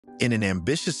In an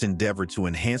ambitious endeavor to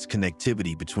enhance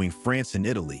connectivity between France and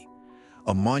Italy,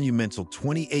 a monumental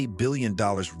 $28 billion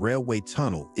railway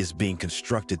tunnel is being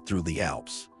constructed through the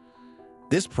Alps.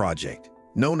 This project,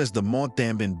 known as the Mont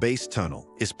Dambin Base Tunnel,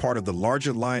 is part of the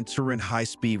larger Lyon-Turin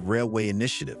high-speed railway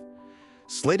initiative.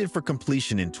 Slated for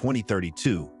completion in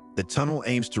 2032, the tunnel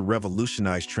aims to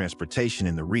revolutionize transportation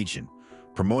in the region,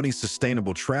 promoting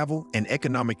sustainable travel and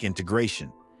economic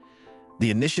integration. The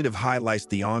initiative highlights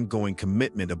the ongoing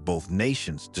commitment of both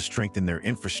nations to strengthen their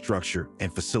infrastructure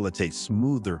and facilitate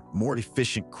smoother, more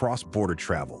efficient cross-border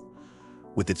travel.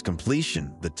 With its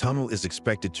completion, the tunnel is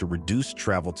expected to reduce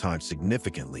travel time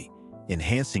significantly,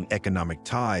 enhancing economic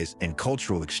ties and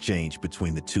cultural exchange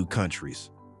between the two countries.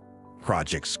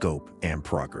 Project scope and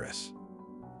progress.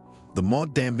 The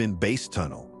Mont Dambin Base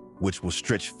Tunnel, which will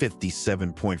stretch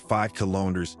 57.5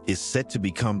 kilometers, is set to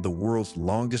become the world's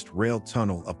longest rail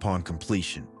tunnel upon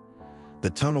completion.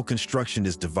 The tunnel construction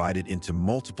is divided into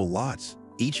multiple lots,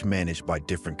 each managed by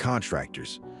different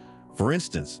contractors. For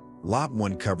instance, Lot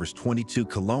 1 covers 22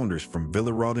 kilometers from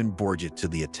Villarodan Borget to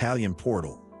the Italian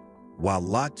portal, while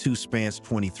Lot 2 spans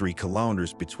 23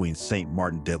 kilometers between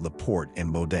Saint-Martin-de-la-Porte and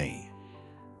Modane.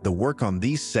 The work on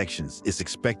these sections is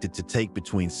expected to take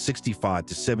between 65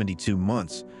 to 72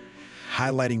 months,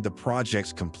 highlighting the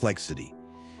project's complexity.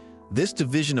 This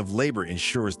division of labor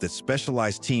ensures that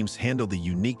specialized teams handle the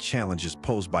unique challenges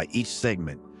posed by each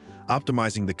segment,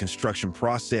 optimizing the construction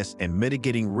process and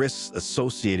mitigating risks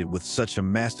associated with such a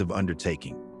massive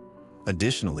undertaking.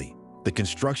 Additionally, the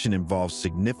construction involves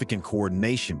significant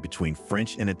coordination between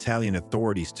French and Italian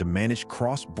authorities to manage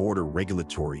cross-border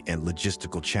regulatory and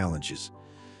logistical challenges.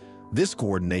 This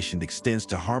coordination extends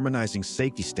to harmonizing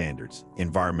safety standards,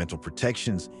 environmental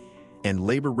protections, and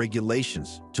labor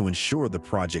regulations to ensure the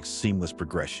project's seamless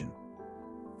progression.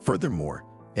 Furthermore,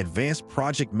 advanced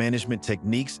project management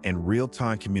techniques and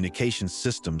real-time communication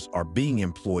systems are being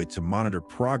employed to monitor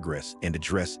progress and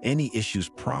address any issues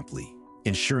promptly,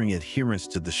 ensuring adherence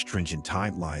to the stringent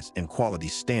timelines and quality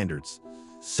standards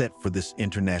set for this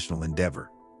international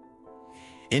endeavor.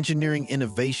 Engineering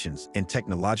innovations and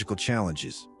technological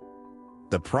challenges.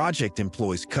 The project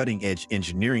employs cutting-edge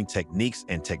engineering techniques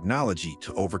and technology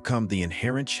to overcome the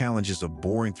inherent challenges of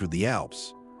boring through the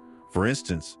Alps. For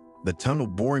instance, the tunnel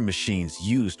boring machines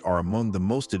used are among the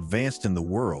most advanced in the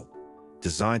world,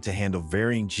 designed to handle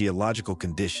varying geological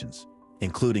conditions,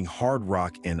 including hard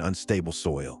rock and unstable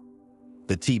soil.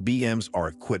 The TBMs are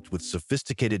equipped with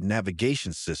sophisticated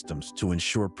navigation systems to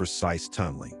ensure precise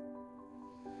tunneling.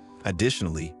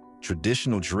 Additionally,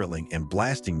 traditional drilling and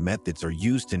blasting methods are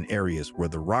used in areas where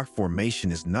the rock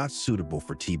formation is not suitable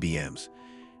for TBMs,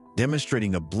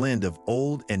 demonstrating a blend of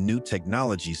old and new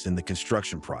technologies in the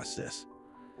construction process.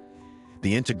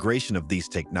 The integration of these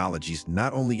technologies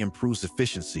not only improves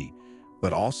efficiency,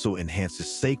 but also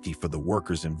enhances safety for the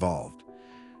workers involved.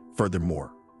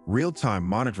 Furthermore, real-time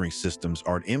monitoring systems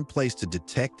are in place to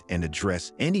detect and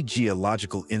address any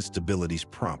geological instabilities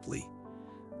promptly.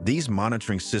 These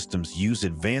monitoring systems use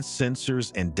advanced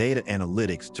sensors and data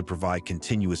analytics to provide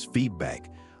continuous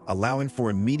feedback, allowing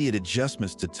for immediate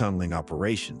adjustments to tunneling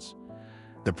operations.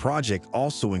 The project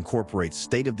also incorporates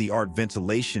state-of-the-art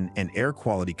ventilation and air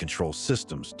quality control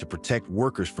systems to protect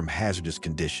workers from hazardous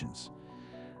conditions.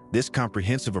 This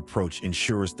comprehensive approach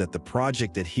ensures that the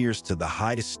project adheres to the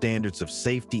highest standards of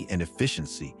safety and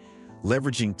efficiency,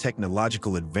 leveraging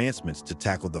technological advancements to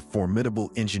tackle the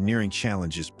formidable engineering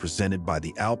challenges presented by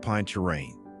the alpine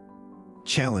terrain.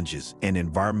 Challenges and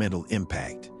environmental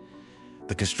impact.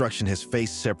 The construction has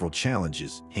faced several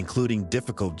challenges, including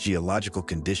difficult geological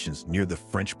conditions near the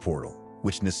French portal,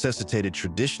 which necessitated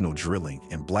traditional drilling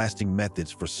and blasting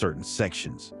methods for certain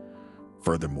sections.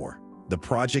 Furthermore, the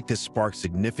project has sparked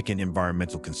significant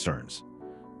environmental concerns.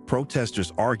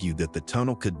 Protesters argue that the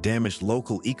tunnel could damage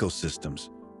local ecosystems,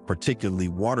 particularly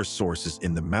water sources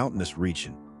in the mountainous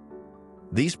region.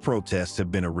 These protests have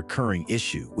been a recurring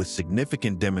issue, with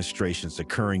significant demonstrations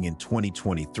occurring in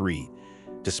 2023,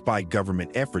 despite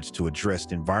government efforts to address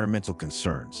environmental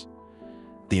concerns.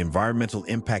 The environmental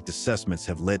impact assessments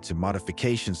have led to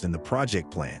modifications in the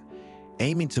project plan,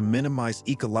 aiming to minimize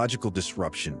ecological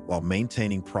disruption while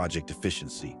maintaining project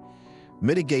efficiency.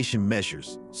 Mitigation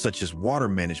measures, such as water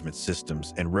management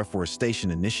systems and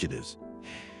reforestation initiatives,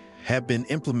 have been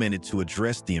implemented to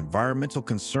address the environmental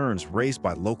concerns raised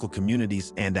by local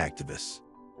communities and activists.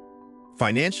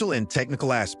 Financial and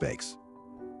technical aspects.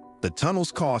 The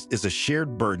tunnel's cost is a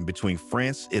shared burden between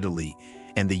France, Italy,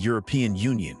 and the European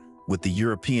Union, with the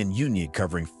European Union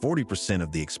covering 40%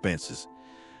 of the expenses.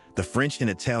 The French and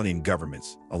Italian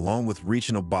governments, along with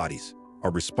regional bodies,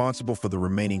 are responsible for the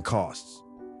remaining costs.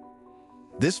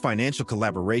 This financial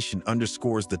collaboration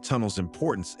underscores the tunnel's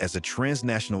importance as a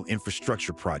transnational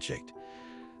infrastructure project.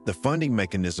 The funding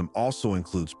mechanism also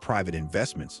includes private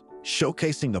investments,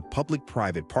 showcasing a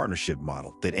public-private partnership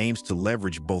model that aims to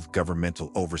leverage both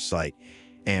governmental oversight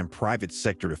and private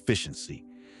sector efficiency.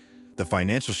 The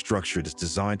financial structure is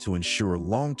designed to ensure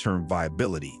long-term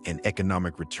viability and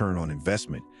economic return on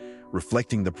investment,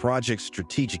 reflecting the project's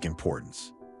strategic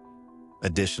importance.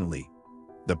 Additionally,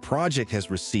 the project has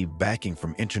received backing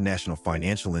from international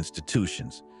financial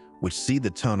institutions, which see the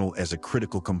tunnel as a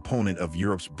critical component of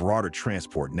Europe's broader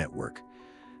transport network.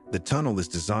 The tunnel is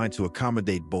designed to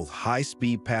accommodate both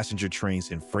high-speed passenger trains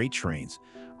and freight trains,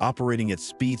 operating at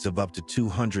speeds of up to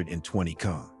 220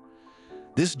 km/h.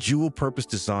 This dual-purpose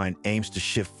design aims to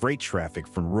shift freight traffic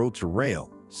from road to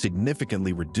rail,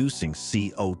 significantly reducing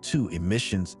CO2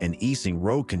 emissions and easing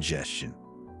road congestion.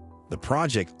 The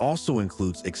project also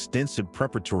includes extensive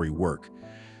preparatory work,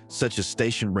 such as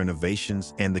station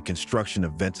renovations and the construction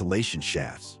of ventilation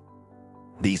shafts.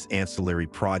 These ancillary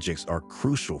projects are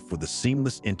crucial for the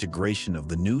seamless integration of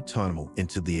the new tunnel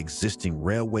into the existing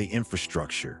railway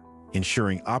infrastructure,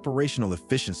 ensuring operational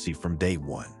efficiency from day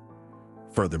one.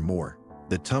 Furthermore,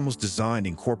 the tunnel's design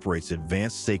incorporates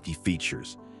advanced safety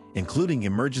features, including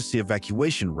emergency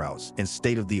evacuation routes and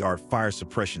state-of-the-art fire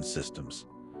suppression systems.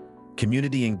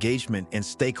 Community engagement and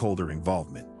stakeholder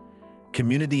involvement.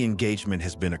 Community engagement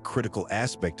has been a critical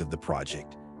aspect of the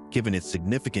project, given its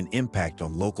significant impact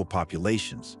on local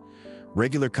populations.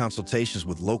 Regular consultations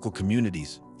with local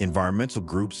communities, environmental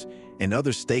groups, and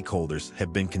other stakeholders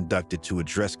have been conducted to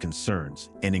address concerns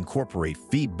and incorporate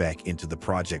feedback into the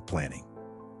project planning.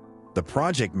 The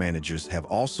project managers have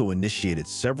also initiated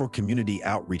several community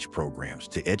outreach programs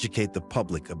to educate the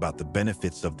public about the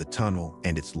benefits of the tunnel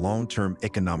and its long-term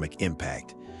economic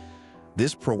impact.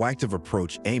 This proactive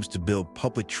approach aims to build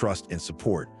public trust and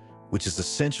support, which is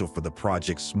essential for the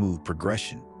project's smooth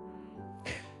progression.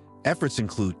 Efforts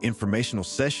include informational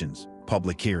sessions,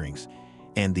 public hearings,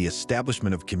 and the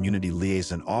establishment of community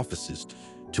liaison offices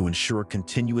to ensure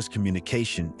continuous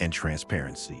communication and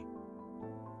transparency.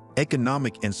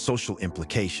 Economic and social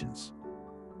implications.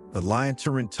 The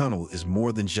Lyon-Turin Tunnel is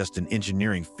more than just an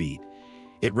engineering feat.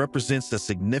 It represents a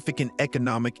significant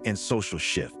economic and social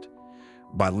shift.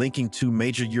 By linking two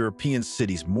major European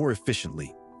cities more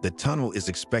efficiently, the tunnel is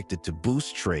expected to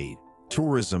boost trade,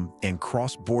 tourism, and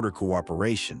cross-border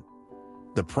cooperation.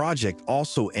 The project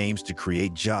also aims to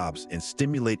create jobs and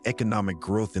stimulate economic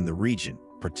growth in the region,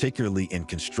 particularly in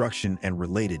construction and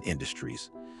related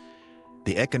industries.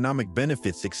 The economic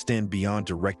benefits extend beyond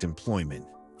direct employment,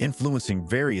 influencing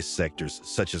various sectors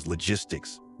such as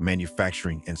logistics,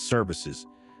 manufacturing, and services,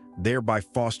 thereby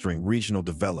fostering regional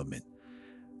development.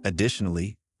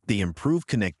 Additionally, the improved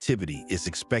connectivity is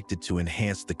expected to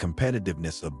enhance the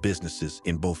competitiveness of businesses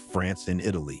in both France and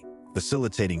Italy,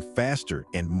 facilitating faster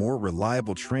and more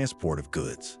reliable transport of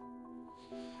goods.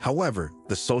 However,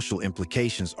 the social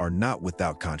implications are not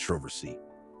without controversy.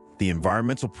 The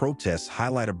environmental protests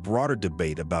highlight a broader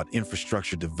debate about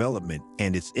infrastructure development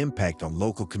and its impact on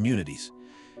local communities.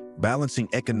 Balancing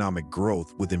economic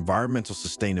growth with environmental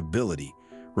sustainability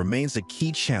remains a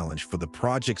key challenge for the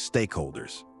project's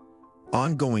stakeholders.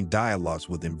 Ongoing dialogues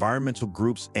with environmental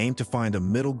groups aim to find a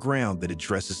middle ground that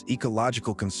addresses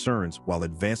ecological concerns while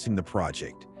advancing the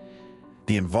project.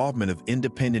 The involvement of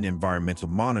independent environmental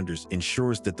monitors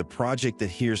ensures that the project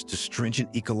adheres to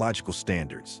stringent ecological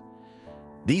standards.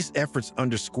 These efforts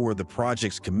underscore the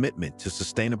project's commitment to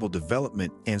sustainable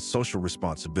development and social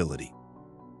responsibility.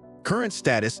 Current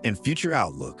status and future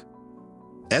outlook.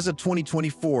 As of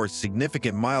 2024,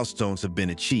 significant milestones have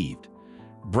been achieved.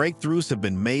 Breakthroughs have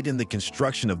been made in the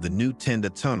construction of the new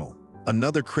Tenda Tunnel,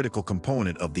 another critical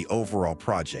component of the overall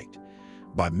project.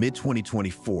 By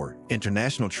mid-2024,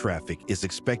 international traffic is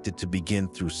expected to begin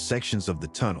through sections of the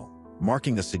tunnel,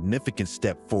 marking a significant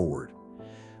step forward.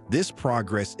 This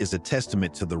progress is a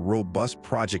testament to the robust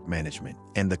project management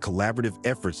and the collaborative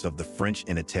efforts of the French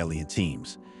and Italian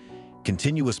teams.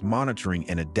 Continuous monitoring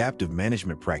and adaptive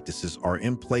management practices are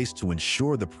in place to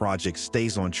ensure the project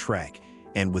stays on track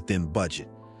and within budget.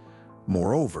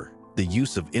 Moreover, the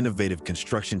use of innovative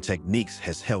construction techniques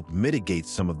has helped mitigate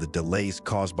some of the delays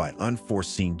caused by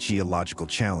unforeseen geological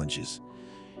challenges.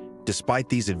 Despite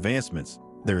these advancements,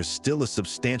 there is still a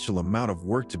substantial amount of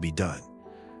work to be done.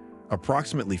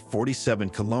 Approximately 47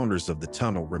 kilometers of the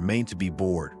tunnel remain to be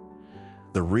bored.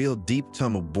 The real deep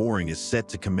tunnel boring is set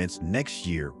to commence next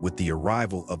year with the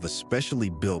arrival of a specially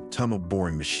built tunnel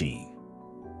boring machine.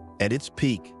 At its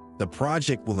peak, the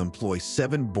project will employ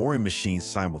 7 boring machines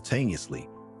simultaneously,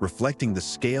 reflecting the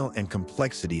scale and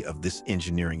complexity of this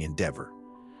engineering endeavor.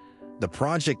 The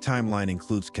project timeline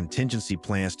includes contingency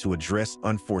plans to address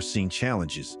unforeseen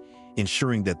challenges,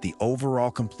 ensuring that the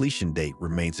overall completion date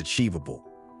remains achievable.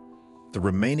 The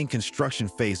remaining construction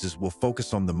phases will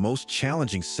focus on the most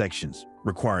challenging sections,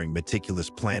 requiring meticulous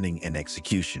planning and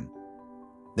execution.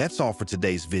 That's all for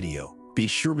today's video. Be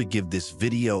sure to give this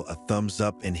video a thumbs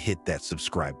up and hit that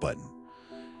subscribe button.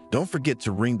 Don't forget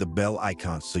to ring the bell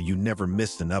icon so you never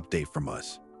miss an update from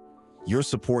us. Your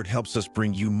support helps us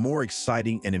bring you more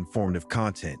exciting and informative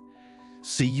content.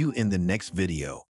 See you in the next video.